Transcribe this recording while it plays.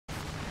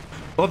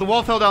Oh, the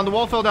wall fell down. The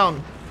wall fell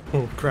down.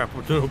 Oh crap!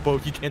 No, Bo,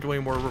 you can't do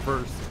any more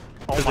reverse.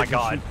 Oh my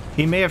god.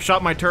 He may have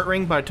shot my turret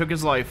ring, but I took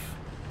his life.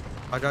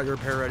 I got your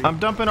repair ready. I'm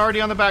dumping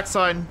Artie on the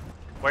backside.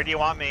 Where do you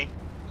want me?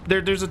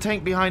 There's a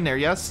tank behind there.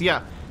 Yes,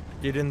 yeah.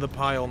 Get in the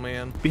pile,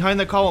 man. Behind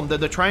the column,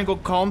 the triangle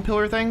column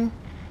pillar thing.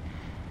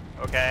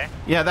 Okay.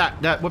 Yeah,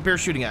 that. What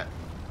Bear's shooting at?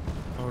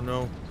 Oh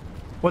no.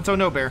 What's oh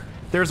no, Bear?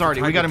 There's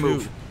Artie. We Tiger gotta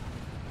move.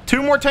 2.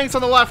 2 more tanks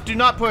on the left. Do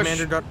not push.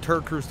 Commander got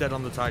turret crews dead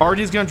on the Tiger.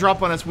 Artie's gonna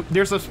drop on us.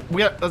 There's a we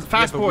got a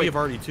fast but boy. we have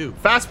Artie too.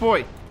 Fast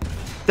boy.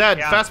 Dead.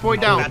 Yeah. Fast boy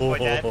down. Fast boy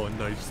dead. Oh,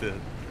 nice hit.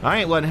 I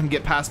ain't letting him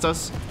get past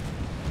us.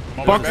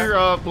 Oh, Bunker,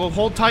 we'll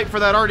hold tight for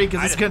that Artie, because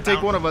I it's just gonna take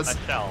found one of us. a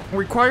shell.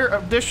 Require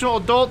additional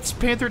adults.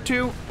 Panther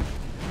 2.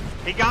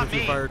 He got If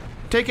you me. fired.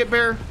 Take it,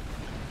 Bear.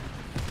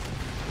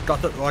 I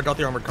got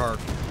the armored car.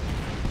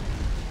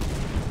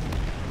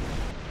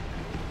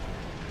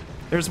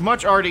 There's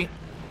much Artie.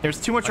 There's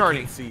too much I Artie.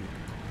 can't see.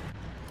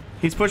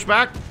 He's pushed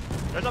back.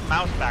 There's a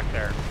mouse back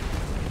there.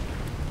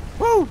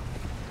 Woo!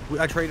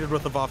 I traded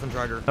with the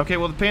Waffentrager. Okay,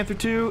 well the Panther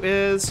 2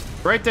 is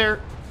right there.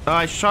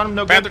 I shot him.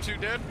 No Panther good. 2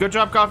 dead. Good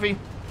job, Coffee.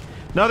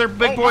 Another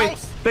big boy.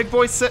 Mouse. Big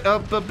boy sit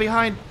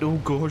behind. Oh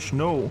gosh,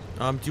 no.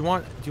 Do you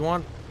want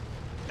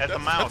That's a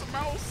mouse. That's a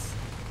mouse.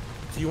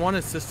 do you want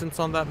assistance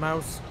on that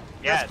mouse?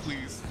 Yes.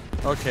 Please.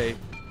 Okay.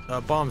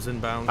 Bombs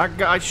inbound.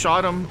 I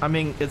shot him. I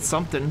mean, it's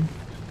something.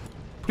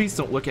 Please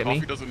don't look at me.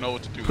 Coffee doesn't know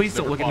what to do. Please He's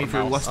don't never look at me fought for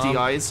a your mouse. lusty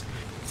eyes.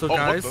 So Oh,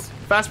 guys, what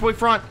Fast boy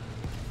front.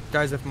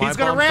 guys, if my He's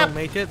gonna bombs ramp. don't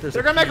make it, there's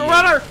They're gonna make a PE.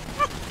 runner.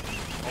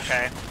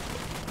 Okay.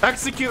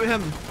 Execute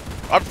him.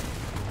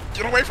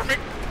 Get away from me.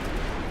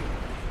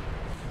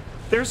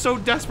 They're so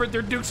desperate.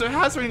 Their dukes are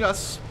hazarding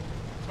us.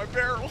 My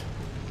barrel.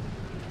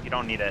 You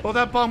don't need it. Well,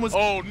 that bomb was.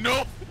 Oh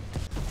no.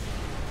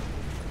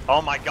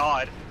 Oh my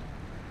god.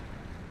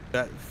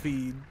 That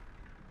feed.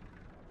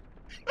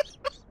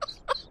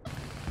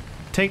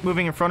 Tank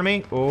moving in front of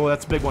me. Oh,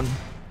 that's a big one.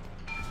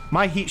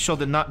 My heat shield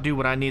did not do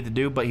what I need to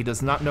do, but he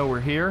does not know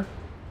we're here.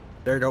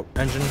 There you go.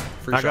 Engine.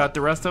 Free I shot. got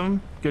the rest of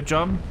them. Good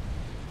job.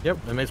 Yep,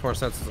 it makes more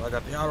sense. I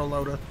got the auto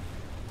loader.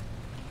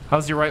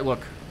 How's your right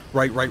look?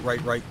 Right.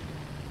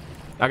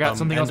 I got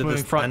something else End of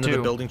moving this- front end too. of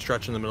the building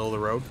stretch in the middle of the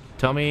road.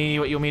 Tell me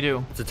what you want me to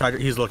do. It's a Tiger.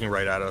 He's looking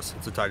right at us.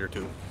 It's a Tiger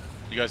 2.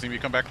 You guys need me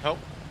to come back to help?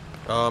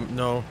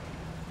 No.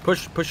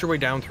 Push your way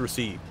down through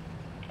C.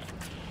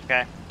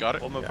 Okay. Got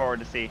it. We'll move forward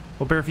to C.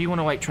 Well, Bear, if you want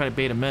to like try to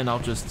bait him in, I'll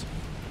just.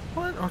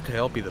 What? Okay,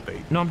 I'll be the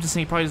bait. No, I'm just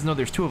saying he probably doesn't know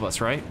there's 2 of us,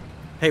 right?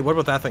 Hey, what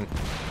about that thing?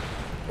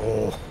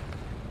 Oh.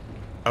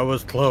 I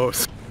was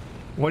close.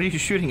 What are you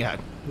shooting at?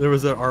 There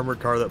was an armored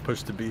car that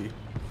pushed to B.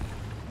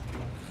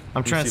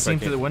 I'm trying to see if I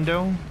see through can- the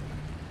window.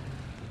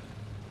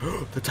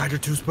 The Tiger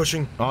 2's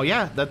pushing. Oh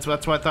yeah, that's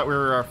what I thought we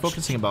were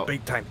focusing about.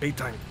 Bait time.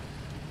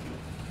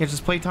 Yeah,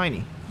 just play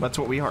tiny. That's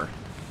what we are.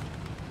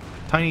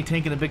 Tiny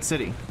tank in a big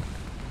city.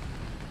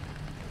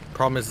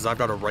 Problem is I've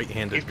got a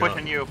right-handed He's gun.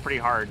 pushing you pretty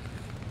hard.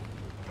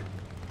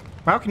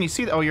 How can you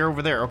see that? Oh, you're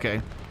over there.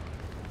 Okay.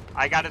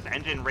 I got his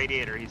engine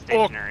radiator. He's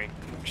stationary.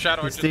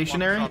 Shadow. I He's just blocked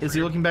stationary. shot Is for he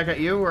you. looking back at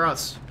you or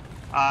us?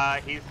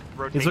 He's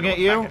rotating. He's looking at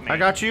back you. me. I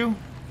got you.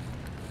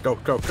 Go.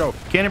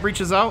 Cannon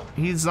breaches out.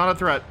 He's not a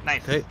threat.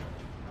 Nice. Okay.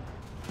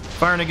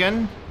 Firing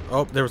again.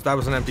 Oh, that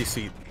was an empty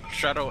seat.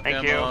 Shadow Thank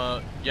and you.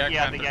 Yag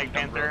Yeah, Panther the Yag down the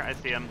Panther. road. I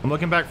see him. I'm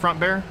looking back front,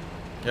 Bear.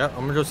 Yeah,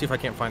 I'm gonna go see if I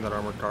can't find that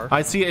armored car.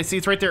 I see.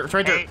 It's right there. It's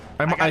right there. Hey,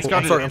 I I got you.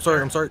 scouted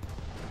I'm it. sorry.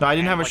 No, I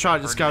didn't have a Like shot. I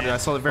a just scouted it. I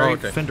saw the Oh, very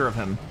okay. fender of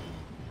him.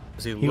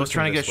 Is He was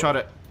trying to get this shot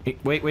way?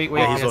 at. Wait. Yeah,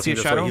 I he's see looking a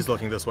this shadow. way. He's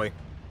looking this way.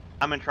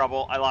 I'm in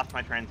trouble. I lost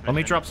my transmission. Let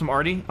me drop some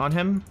Artie on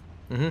him.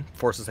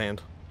 Force his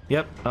hand.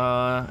 Yep.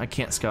 I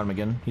can't scout him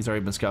again. He's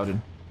already been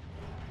scouted.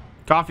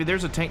 Coffee,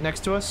 there's a tank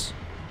next to us.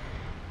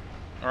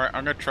 All right,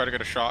 I'm gonna try to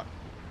get a shot.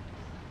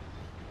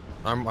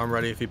 I'm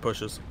ready if he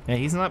pushes. Yeah,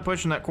 he's not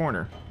pushing that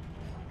corner.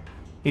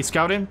 He's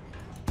scouting.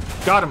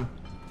 Got him.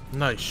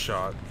 Nice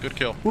shot. Good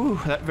kill. Ooh,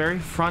 that very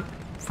front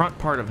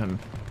part of him.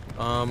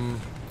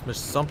 There's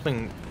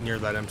something near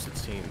that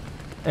M16.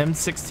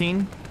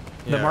 M16.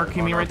 The Yeah, mark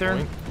you on mean our right there?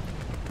 point.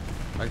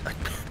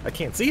 I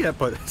can't see it,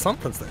 but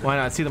something's there. Why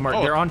not? I see the mark.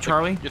 Oh, They're on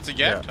Charlie. It's a Yag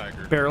Yeah.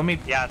 Tiger. Bear, let me.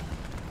 Yeah.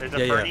 There's a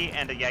Yeah, yeah. birdie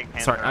and a Yag Panther.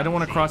 Sorry, I don't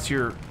want to on cross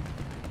your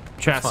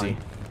chassis. fine.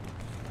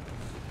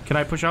 Can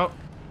I push out?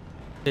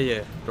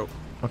 Yeah. Go.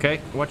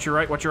 Okay. Watch your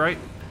right. Watch your right.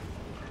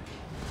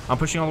 I'm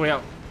pushing all the way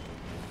out.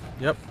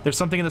 Yep. There's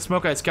something in the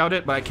smoke. I scout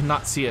it, but I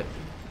cannot see it.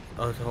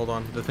 Okay, hold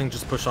on. The thing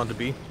just pushed onto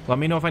B. Let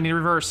me know if I need to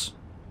reverse.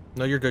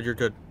 No, you're good.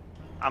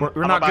 I'm-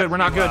 We're I'm not about good. We're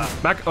not to,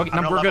 good. Back. Okay,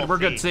 I'm no, gonna we're good. level We're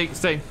good. C.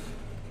 Stay.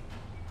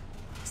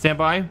 Stand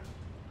by.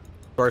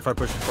 Sorry if I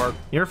pushed too far.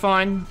 You're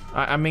fine.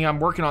 I mean, I'm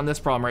working on this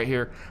problem right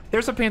here.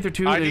 There's a Panther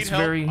 2 I that need is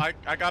help. very.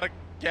 I got a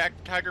Yag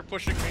Tiger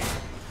pushing me.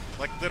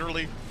 Like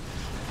literally.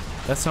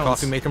 That sounds.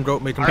 Coffee, make him go.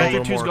 Make him go a Panther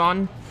little 2's more.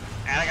 gone.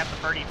 And I got the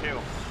birdie too.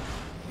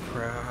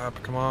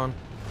 Crap! Come on.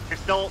 There's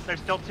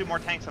still 2 more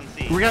tanks on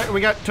C. We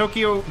got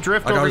Tokyo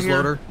Drift I got over his here.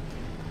 loader.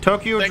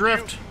 Tokyo Thank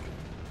Drift.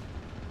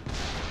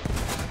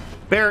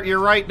 Bear, you're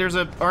right. There's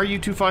a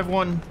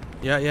RU-251.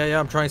 Yeah.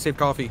 I'm trying to save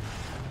Coffee.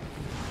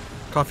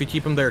 Coffee,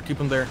 keep him there. Keep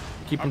him there.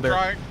 I'm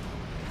trying.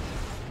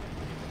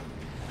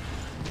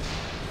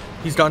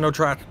 He's got no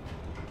track.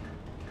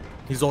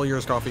 He's all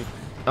yours, Coffee.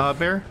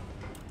 Bear?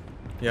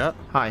 Yeah.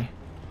 Hi.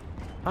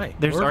 Hi.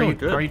 There's We're doing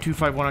good.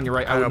 RU251 on your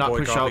right. I would not Attaboy,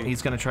 push out. Coffee.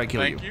 He's gonna try to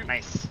kill you. Thank you.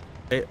 Nice.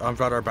 Hey, I've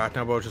got our back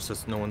now, Bo, just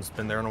as no one's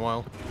been there in a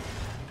while.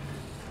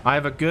 I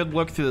have a good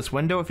look through this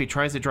window. If he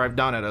tries to drive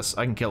down at us,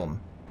 I can kill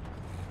him.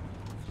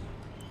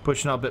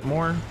 Pushing out a bit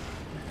more.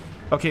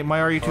 Okay, my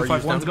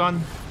RU251's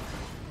gone.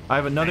 I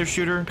have another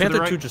shooter to the Panther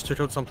right. 2 just took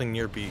out something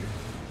near B.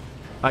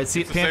 I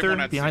see it, the same Panther one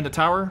I'd behind the seen.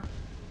 tower.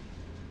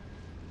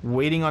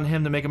 Waiting on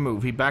him to make a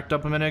move. He backed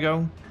up a minute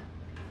ago.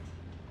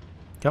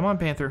 Come on,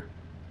 Panther.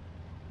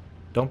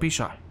 Don't be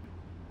shy. I'm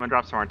gonna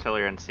drop some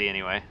artillery and see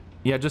anyway.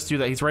 Yeah, just do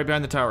that. He's right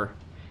behind the tower.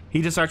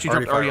 He just actually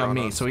Already dropped already fired on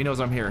on me, us. so he knows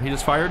I'm here. He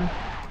just fired.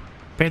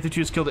 Panther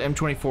 2's killed the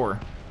M24.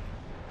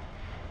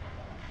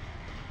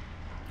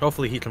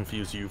 Hopefully he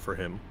confused you for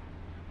him.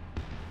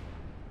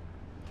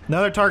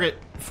 Another target.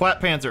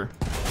 Flat Panzer.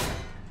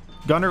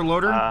 Gunner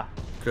loader.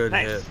 Good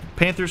Nice. hit.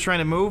 Panther's trying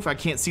to move. I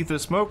can't see through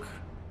the smoke.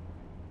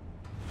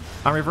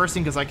 I'm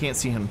reversing because I can't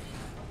see him.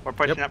 We're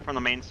pushing Yep. up from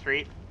the main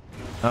street.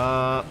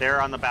 Uh,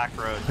 They're on the back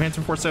road.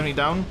 Panther 470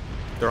 down.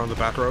 They're on the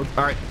back road.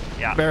 All right.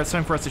 Yeah. Bear, it's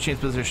time for us to change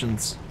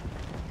positions.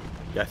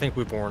 Yeah, I think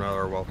we've worn out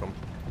our welcome.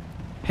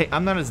 Hey,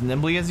 I'm not as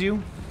nimbly as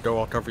you. Go,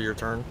 I'll cover your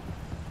turn.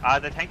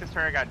 The tank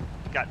destroyer got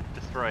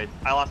destroyed.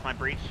 I lost my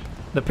breach.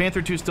 The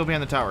Panther 2 still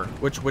behind the tower.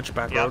 Which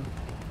back Yep. road?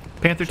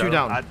 Panther 2 Shadow.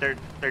 down.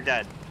 They're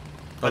dead. Oh,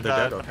 But they're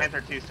dead? the Okay.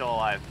 Panther 2's still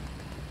alive.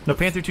 No,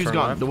 Panther 2's Turn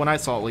gone. left. The one I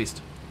saw, at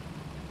least.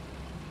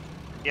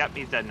 Yep,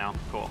 he's dead now.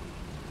 Cool.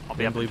 I'll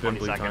be up in Bimbly, 20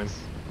 bimbly time. seconds.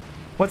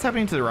 What's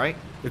happening to the right?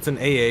 It's an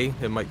AA.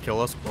 It might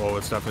kill us. Oh,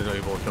 it's definitely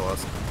not able to kill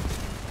us.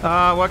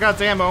 Well, I got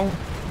his ammo.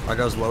 I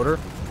got his loader.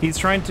 He's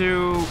trying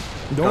to...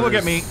 Don't look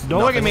at me. Gunner's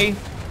Don't look at me.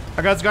 nothing.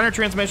 I got his gunner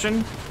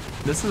transmission.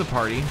 This is a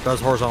party. Does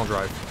horizontal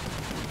drive.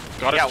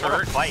 Got Yeah, his what a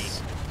turret.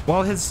 fight.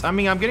 Well, his... I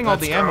mean, I'm getting all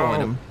Let's the ammo in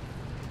go. him.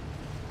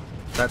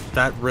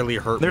 That really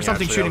hurt There's me,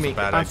 something actually. shooting That me. was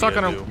a bad I'm stuck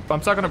on idea, a... too.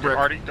 I'm stuck on a brick.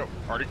 Artie,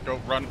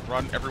 go,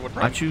 run, everyone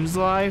run. I choose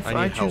life. I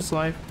I need choose help.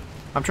 life.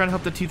 I'm trying to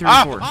help the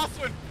Ah, T-34.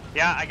 Austin!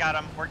 Yeah, I got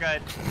him. We're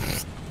good.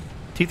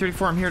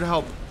 T-34, I'm here to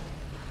help.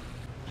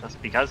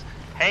 Just because.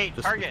 Hey,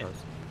 Just target. because.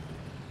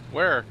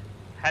 Where?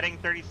 Heading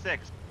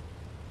 36.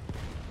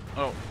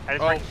 Oh. I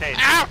just Oh. heard chase.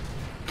 Ah!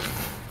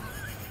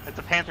 It's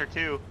a Panther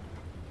 2.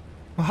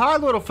 Well, hi,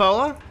 little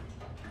fella.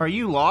 Are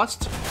you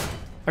lost?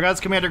 I got his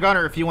commander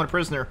gunner if you want a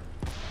prisoner.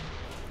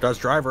 Does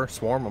driver.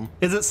 Swarm him.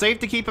 Is it safe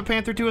to keep a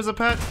Panther 2 as a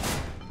pet?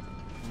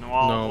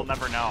 Well, No. we'll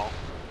never know.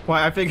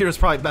 Well, I figured it was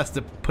probably best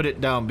to put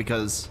it down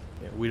because...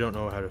 Yeah, we don't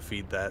know how to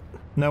feed that.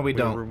 No, we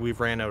don't. We've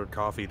ran out of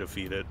coffee to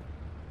feed it.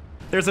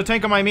 There's a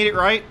tank on my immediate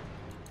right.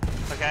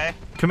 Okay.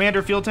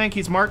 Commander field tank,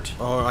 he's marked.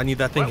 Oh, I need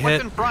that thing What's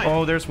hit. in front?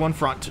 Oh, there's one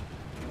front.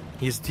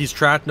 He's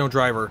trapped, no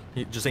driver.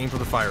 Just aim for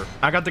the fire.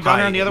 I got the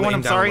gunner Hi, on the other one, lay I'm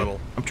him down a sorry. little.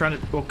 I'm trying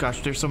to... Oh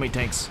gosh, there's so many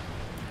tanks.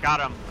 Got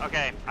him.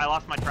 Okay, I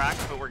lost my track,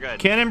 but we're good.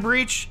 Cannon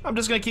breach. I'm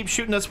just gonna keep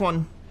shooting this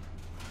one.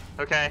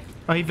 Okay.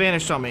 Oh, he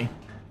vanished on me.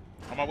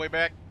 On my way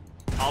back.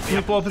 I'll Let be me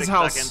up blow in up his 6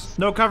 house. seconds.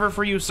 No cover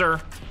for you,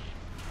 sir.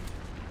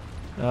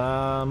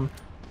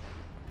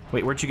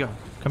 Wait, where'd you go?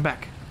 Come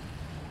back.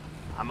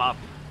 I'm up.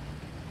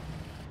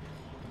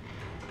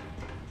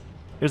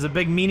 There's a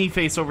big meanie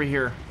face over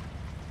here.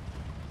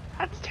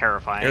 That's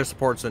terrifying. Air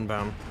support's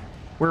inbound.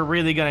 We're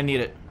really gonna need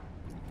it.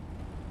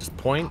 Just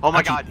point. Oh my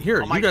Actually, God.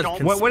 Here, Oh my you guys don't-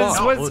 can What is-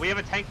 spot. what is- We have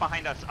a tank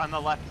behind us on the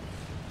left.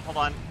 Hold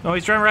on. Oh,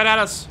 he's trying right at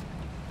us.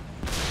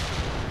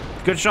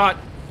 Good shot.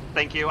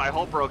 Thank you. I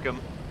hope broke him.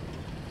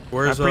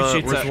 Where's I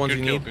appreciate where's that. the ones Good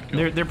you kill, need? good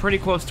kill. They're pretty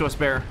close to us,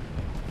 Bear.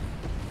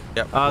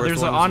 Yep. where's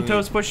There's the an ones you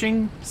Ontos need?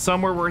 pushing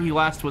somewhere where he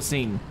last was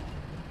seen.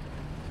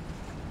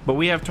 But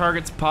we have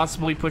targets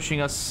possibly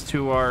pushing us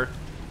to our...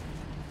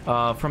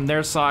 from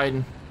their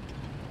side.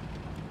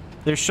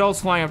 There's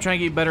shells flying. I'm trying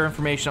to get better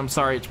information. I'm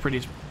sorry, it's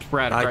pretty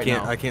sporadic right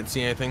now. I can't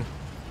see anything.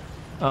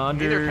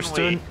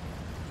 Understood.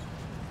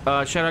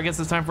 Shadow, I guess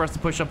it's time for us to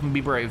push up and be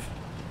brave.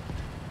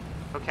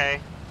 Okay.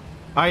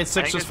 IS-6 I just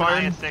think it's an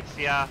fired. IS-6,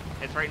 yeah.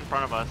 It's right in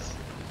front of us.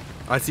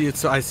 I see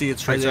it's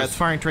tracers. Yeah, it's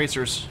firing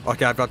tracers.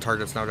 Okay, I've got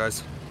targets now,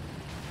 guys.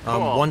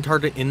 Cool. One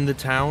target in the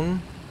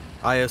town.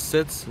 IS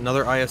sits.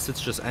 Another IS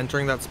sits just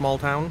entering that small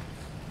town.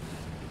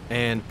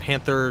 And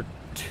Panther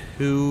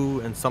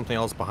 2 and something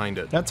else behind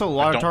it. That's a I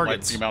lot don't of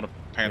targets. like the amount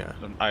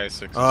of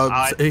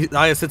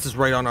IS-6. IS sits is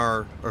right on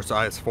our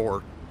IS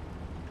 4.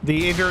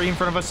 The aviary in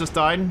front of us just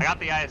died. I got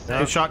the IS-6.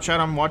 Good shot,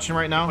 Shadow. I'm watching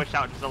right now. Pushed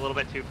out just a little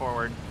bit too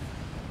forward.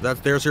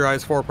 There's your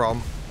IS 4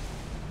 problem.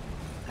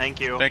 Thank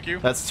you. Thank you.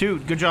 That's 2.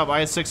 Good job,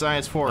 IS-6,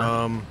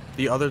 IS-4.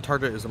 The other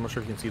target is, I'm not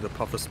sure if you can see the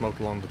puff of smoke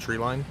along the tree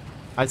line.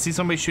 I see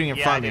somebody shooting in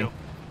Yeah, I front of do. me.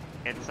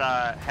 It's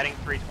heading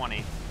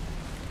 320.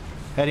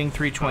 Heading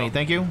 320. Oh.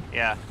 Thank you.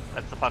 Yeah,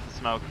 that's the puff of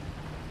smoke.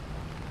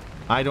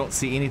 I don't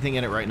see anything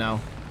in it right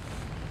now.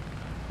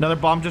 Another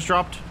bomb just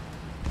dropped.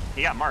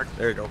 He got marked.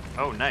 There you go.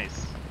 Oh,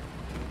 nice.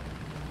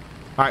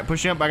 All right,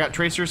 pushing up. I got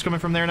tracers coming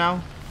from there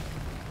now.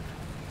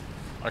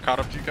 I caught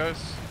up to you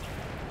guys.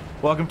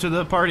 Welcome to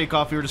the party,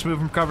 Coffee. We're just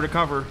moving from cover to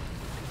cover.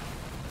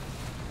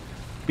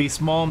 Be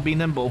small and be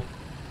nimble.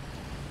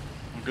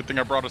 Good thing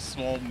I brought a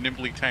small,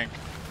 nimbly tank.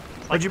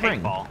 What'd you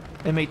bring? paintball.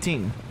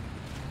 M18.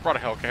 Brought a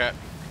Hellcat.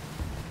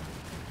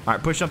 All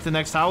right, push up to the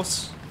next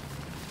house.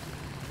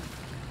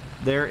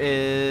 There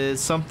is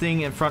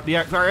something in front.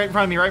 Yeah, right in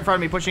front of me. Right in front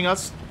of me, pushing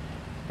us.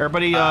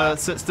 Everybody,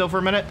 sit still for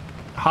a minute.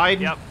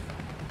 Hide. Yep.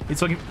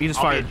 He's looking. He just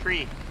I'll fired. be a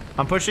tree.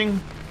 I'm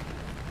pushing.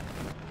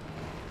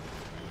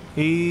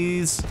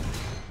 He's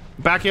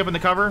backing up in the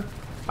cover.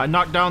 I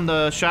knocked down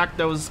the shack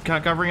that was kind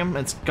of covering him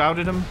and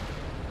scouted him.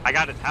 I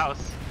got his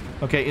house.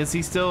 Okay, is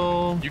he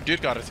still? You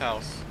did got his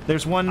house.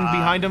 There's one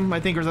behind him, I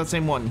think, or is that the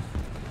same one?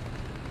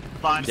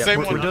 Fun. Same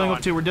We're one. dealing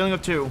with two. We're dealing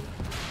with two.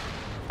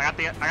 I got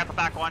the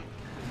back one.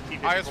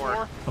 T94.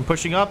 IS4. I'm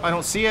pushing up. I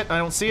don't see it. I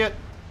don't see it.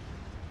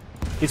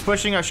 He's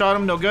pushing. I shot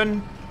him. No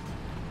good.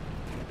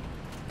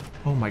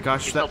 Oh my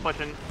gosh. He's That still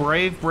pushing.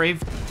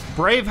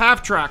 brave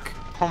half track.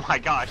 Oh my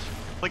gosh.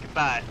 Look at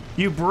that.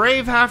 You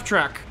brave half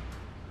track.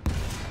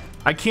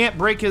 I can't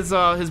break his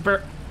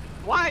bear.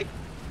 Why?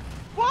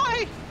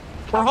 Why?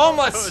 We're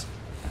homeless.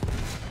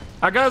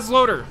 I got his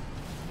loader.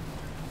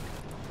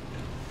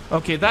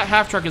 Okay, that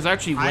half truck is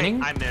actually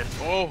winning. I missed.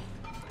 Oh,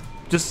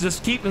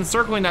 Just keep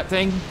encircling that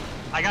thing.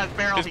 I got his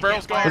barrel. His He barrel's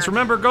can't gone. fire. Just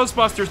remember,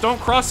 Ghostbusters, don't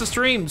cross the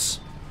streams.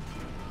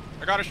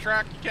 I got his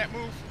track. You can't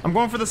move. I'm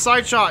going for the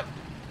side shot.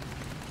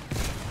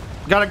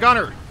 Got a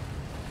gunner.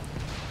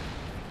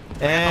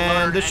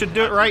 And this should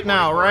do it right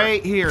now,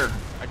 right here.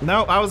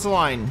 No, I was the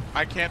line.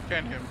 I can't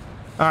pin him.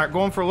 All right,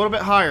 going for a little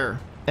bit higher.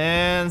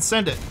 And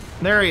send it.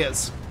 There he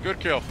is. Good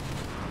kill.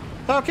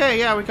 Okay,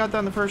 yeah, we got that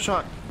in the first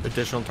shot.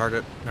 Additional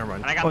target. Never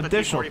mind. And I got the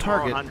Additional T44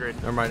 target. 100.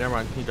 Never mind. Never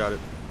mind. He got it.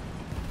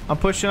 I'm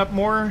pushing up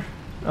more.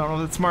 I don't know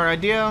if that's a smart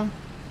idea.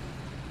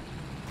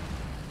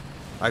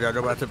 I gotta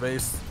go back to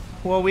base.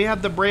 Well, we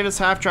have the bravest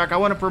half track. I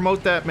want to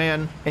promote that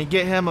man and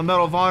get him a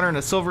Medal of Honor and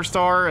a Silver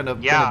Star and a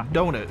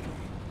donut.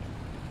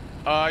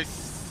 I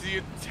see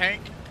a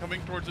tank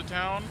coming towards the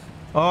town.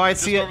 Oh, I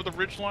Just see over it. the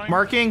ridge line.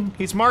 Marking.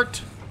 He's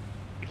marked.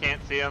 You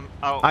can't see him.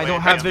 Oh, I wait,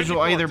 don't have got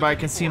visual 54, either, but I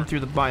can 54. see him through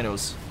the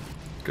binos.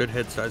 Good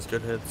hits, guys.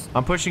 Good hits.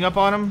 I'm pushing up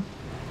on him.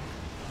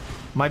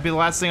 Might be the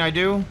last thing I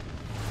do.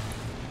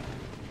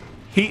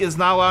 He is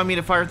not allowing me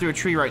to fire through a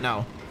tree right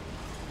now.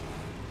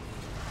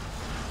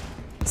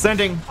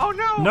 Sending. Oh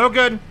no! No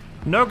good.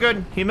 No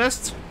good. He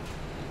missed.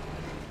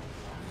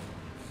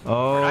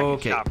 Where'd I get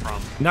Okay. shot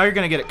from? Now you're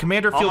gonna get it.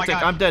 Commander Oh Field my Tank.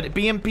 gosh. I'm dead.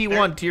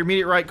 BMP-1 to your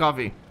immediate right,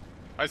 coffee.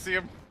 I see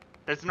him.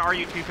 There's an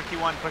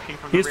RU-251 pushing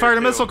from the He's rear, fired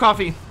a too. missile,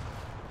 coffee.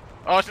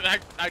 Oh,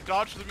 I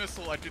dodged the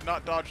missile. I did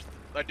not dodge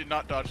the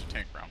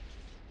tank round.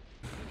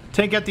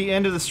 Tank at the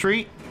end of the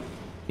street.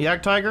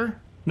 Yak Tiger.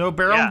 No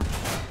barrel. Yeah.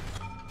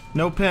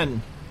 No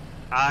pin.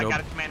 I Nope. got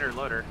a commander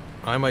loader.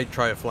 I might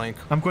try a flank.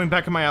 I'm going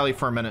back in my alley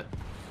for a minute.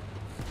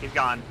 He's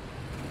gone.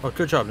 Oh,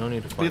 good job. No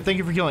need to Yeah, flank. thank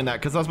you for healing that,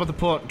 because I was about to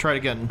pull it and try it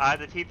again.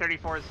 The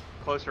T-34 is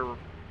closer.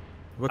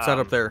 What's that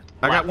up there?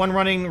 I got left. one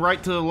running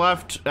right to the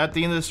left at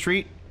the end of the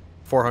street.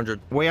 400.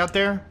 Way out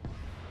there.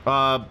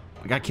 I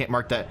can't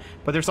mark that.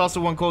 But there's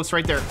also one close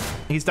right there.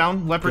 He's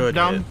down. Leopard Good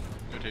down. hit.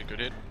 Good hit. Good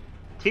hit.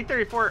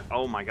 T-34.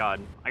 Oh my god.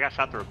 I got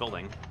shot through a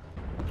building.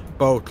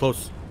 Bow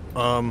close.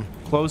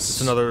 Close.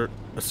 It's a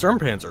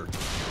Sturmpanzer.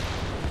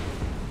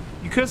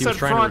 You could have He was said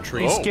trying to front.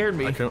 retreat. You scared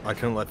me. I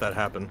couldn't let that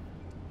happen.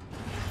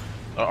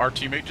 Our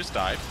teammate just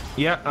died.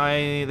 Yeah,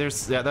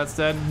 that's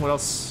dead. What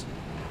else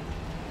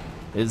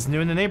is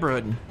new in the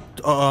neighborhood?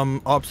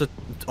 Opposite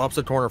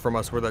corner from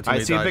us where that teammate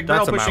I see a died. big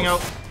barrel That's a pushing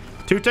mouse.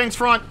 out. 2 tanks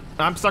front.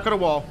 I'm stuck at a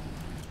wall.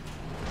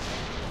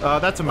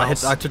 That's a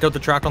mouse. I took out the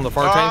track on the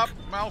far tank.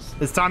 Mouse.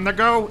 It's time to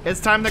go. It's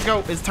time to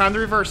go. It's time to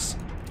reverse.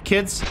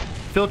 Kids,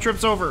 field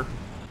trip's over.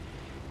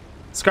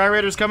 Sky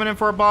Raider's coming in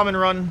for a bomb and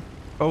run.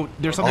 Oh,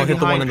 there's something I'll hit the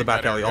behind. one in the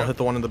back alley. I'll hit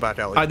the one in the back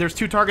alley. There's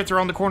 2 targets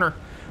around the corner.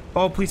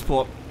 Oh, please pull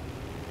up.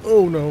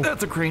 Oh no.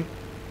 That's a crane.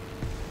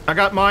 I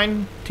got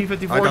mine.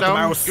 T-54 I got the down.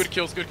 mouse. Good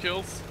kills. Good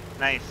kills.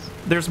 Nice.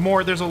 There's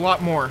more. There's a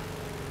lot more.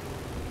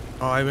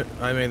 Oh, I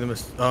made the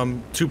mistake.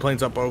 2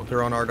 planes up, Bo.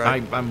 They're on our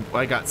guy.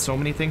 I got so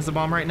many things to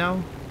bomb right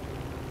now.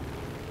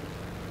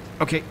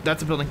 Okay,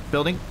 that's a building.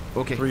 Building.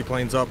 Okay. 3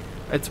 planes up.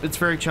 It's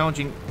very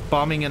challenging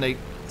bombing in a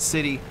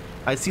city.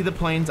 I see the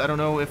planes. I don't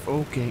know if.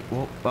 Okay.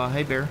 Well,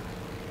 hey bear.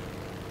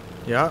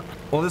 Yeah.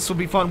 Well, this will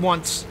be fun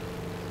once.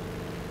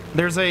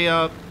 There's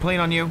a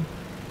plane on you.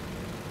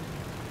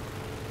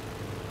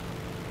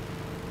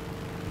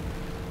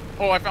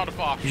 Oh, I found a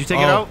Foch. Did you take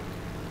it out?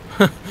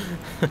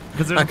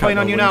 Because there's I a got plane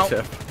no on you now.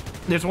 wingtip.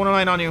 There's one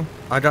line on you.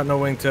 I got no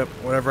wingtip.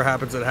 Whatever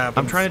happens, it happens.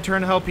 I'm trying to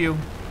turn to help you.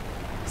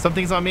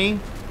 Something's on me.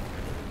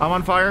 I'm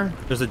on fire.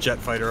 There's a jet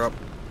fighter up.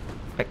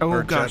 Oh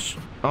Or gosh.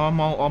 Oh, I'm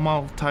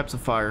all types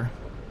of fire.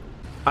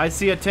 I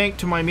see a tank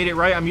to my immediate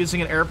right. I'm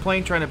using an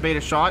airplane trying to bait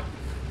a shot.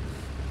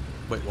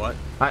 Wait, what?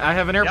 I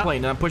have an airplane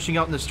and I'm pushing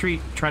out in the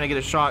street trying to get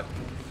a shot.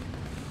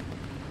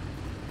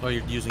 Oh,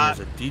 you're using it as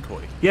a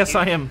decoy. Yes,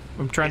 I am.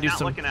 I'm trying to He's do not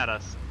some. looking at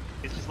us.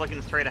 He's just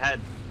looking straight ahead.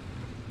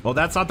 Well,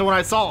 that's not the one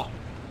I saw.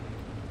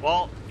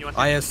 Well, you want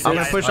to IS-6. I'm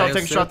gonna push out, take a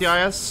IS-6. shot at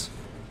the IS.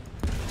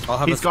 I'll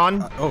have He's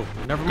gone. Oh,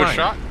 never Good mind.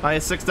 shot.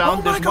 IS-6 down. Oh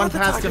my There's God, one the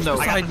past him tiger's though.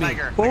 I got beside the me.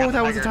 tiger. I Oh, got the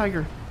that was a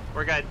tiger.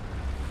 We're good.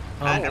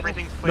 Oh.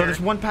 Everything's No, clear. there's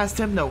one past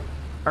him though.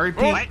 I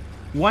repeat, What?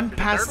 one There's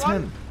a past third one?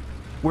 him.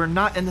 We're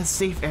not in the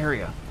safe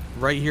area.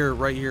 Right here,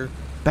 right here.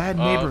 Bad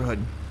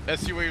neighborhood.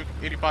 SUA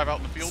 85 out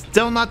in the field.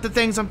 Still not the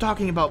things I'm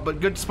talking about, but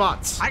good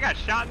spots. I got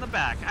shot in the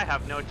back. I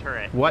have no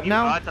turret. What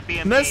now? Oh, it's a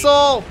BMP.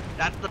 Missile!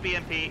 That's the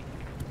BMP.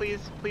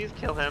 Please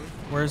kill him.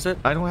 Where is it?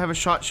 I don't have a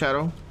shot,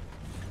 Shadow.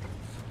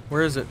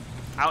 Where is it?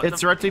 Out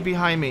It's directly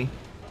behind me.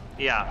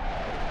 Yeah.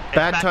 It's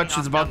Bad backing touch off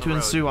is about down to the road.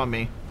 ensue on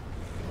me.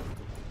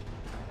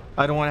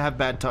 I don't want to have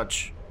bad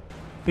touch.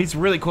 He's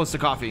really close to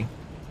coffee.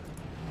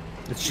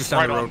 It's just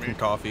Right down the on road me. from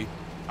coffee.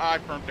 I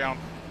burnt down.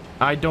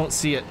 I don't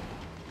see it.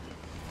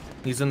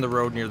 He's in the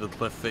road near the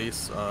cliff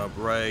face,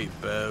 right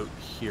about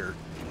here.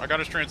 I got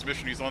his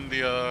transmission. He's on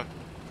the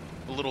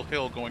little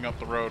hill going up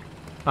the road.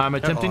 I'm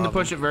attempting to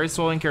push it very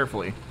slowly and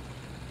carefully.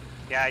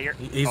 Yeah, you're.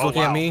 He's oh,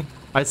 looking wow. at me.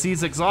 I see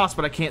his exhaust,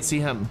 but I can't see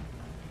him.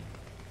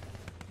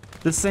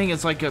 This thing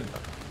is like a...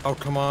 Oh,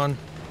 come on.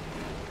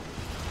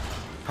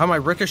 How am I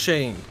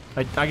ricocheting?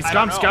 I'm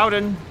don't know.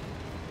 scouting.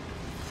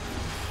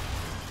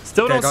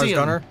 Still Okay, don't got see his him.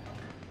 gunner.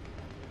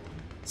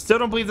 Still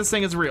don't believe this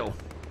thing is real.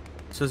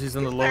 Says he's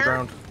in the He's low there.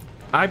 ground.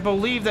 I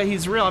believe that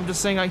he's real. I'm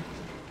just saying I...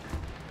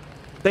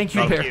 Thank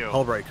you, Thank Bear. you.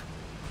 Hull break.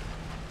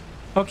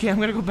 Okay, I'm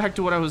gonna go back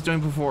to what I was doing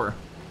before.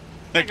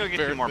 Go get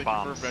you more Thank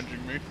bombs. you for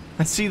avenging me.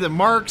 I see the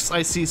marks,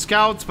 I see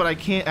scouts, but I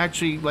can't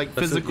actually, like,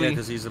 physically... Yeah,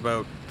 because he's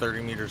about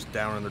 30 meters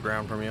down in the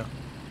ground from you.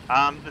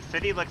 The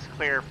city looks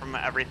clear from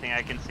everything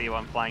I can see while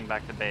I'm flying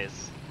back to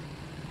base.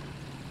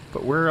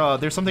 But we're,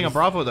 there's something on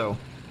Bravo, though.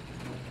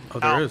 Oh,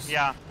 there is.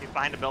 Yeah, he's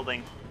behind a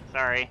building.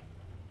 Sorry.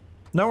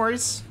 No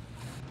worries.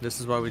 This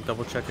is why we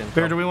double check in.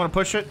 Bear, do we want to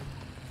push it?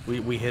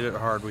 We hit it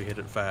hard, we hit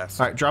it fast.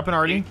 Alright, drop an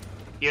Artie.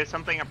 You have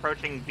something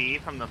approaching B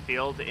from the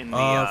field in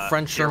the,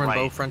 French to your Sherman, right.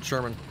 Bo, French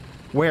Sherman.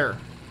 Where?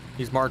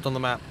 He's marked on the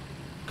map.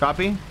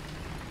 Copy.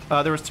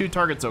 There was 2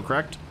 targets, though,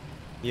 correct?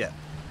 Yeah.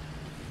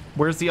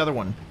 Where's the other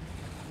one?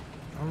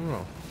 I don't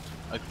know.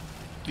 I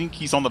think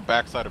he's on the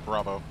backside of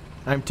Bravo.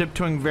 I'm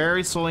tiptoeing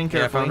very slowly and Yeah,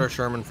 I carefully. found our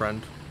Sherman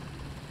friend.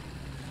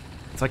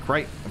 It's like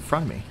right in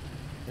front of me.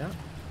 Yeah.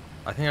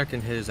 I think I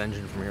can hit his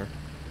engine from here.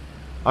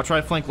 I'll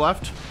try flank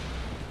left.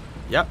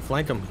 Yep,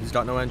 flank him. He's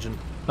got no engine.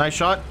 Nice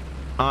shot.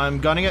 I'm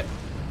gunning it.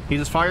 He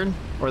just fired.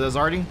 Or there's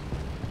Artie.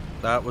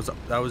 That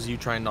was you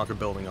trying to knock a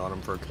building on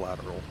him for a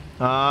collateral.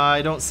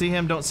 I don't see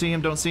him, don't see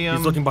him, don't see him.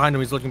 He's looking behind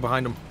him. He's looking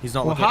behind him. He's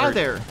not Well, looking. hi or-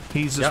 there.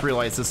 He's just Yep.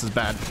 realized this is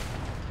bad.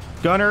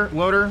 Gunner,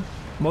 loader.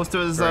 Most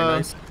of his Very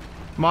nice.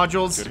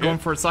 modules Good going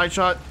hit. for a side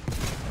shot.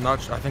 I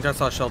think I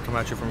saw a shell come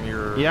at you from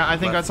your. Yeah, I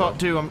think I left, saw though. it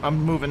too.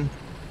 I'm moving.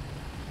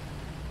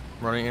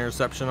 Running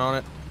interception on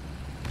it.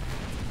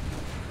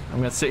 I'm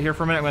gonna sit here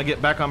for a minute. I'm gonna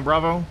get back on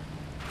Bravo.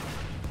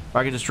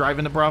 Or I can just drive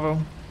into Bravo.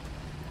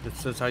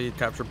 This is how you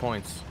capture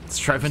points. Let's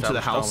drive into the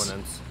Establish house.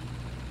 dominance.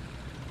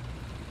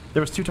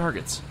 There was 2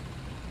 targets.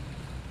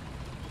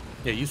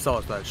 Yeah, you saw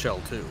that shell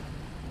too.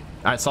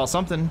 I saw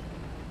something.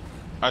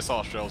 I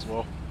saw a shell as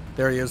well.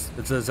 There he is.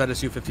 It's a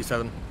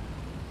ZSU-57.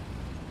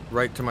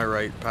 Right to my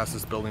right, past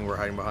this building we're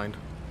hiding behind.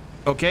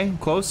 Okay,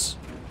 close.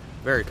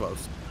 Very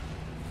close.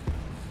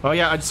 Oh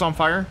yeah, I just saw him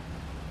fire.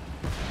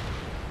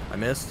 I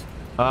missed.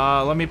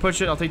 Let me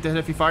push it. I'll take the hit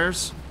if he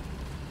fires.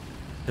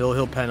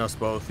 He'll pen us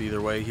both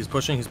either way. He's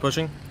pushing. He's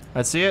pushing.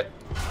 I see it.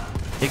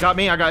 He got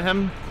me. I got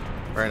him.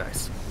 Very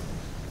nice.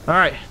 All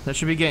right, that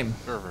should be game.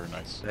 Very, very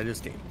nice. That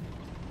is game.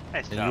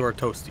 Nice And job. you are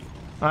toasty.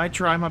 I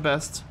try my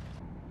best.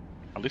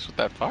 At least with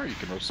that fire, you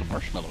can roast some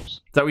marshmallows.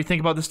 Is that what you think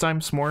about this time?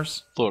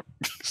 S'mores? Look,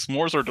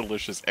 s'mores are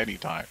delicious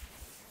anytime.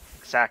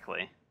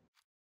 Exactly.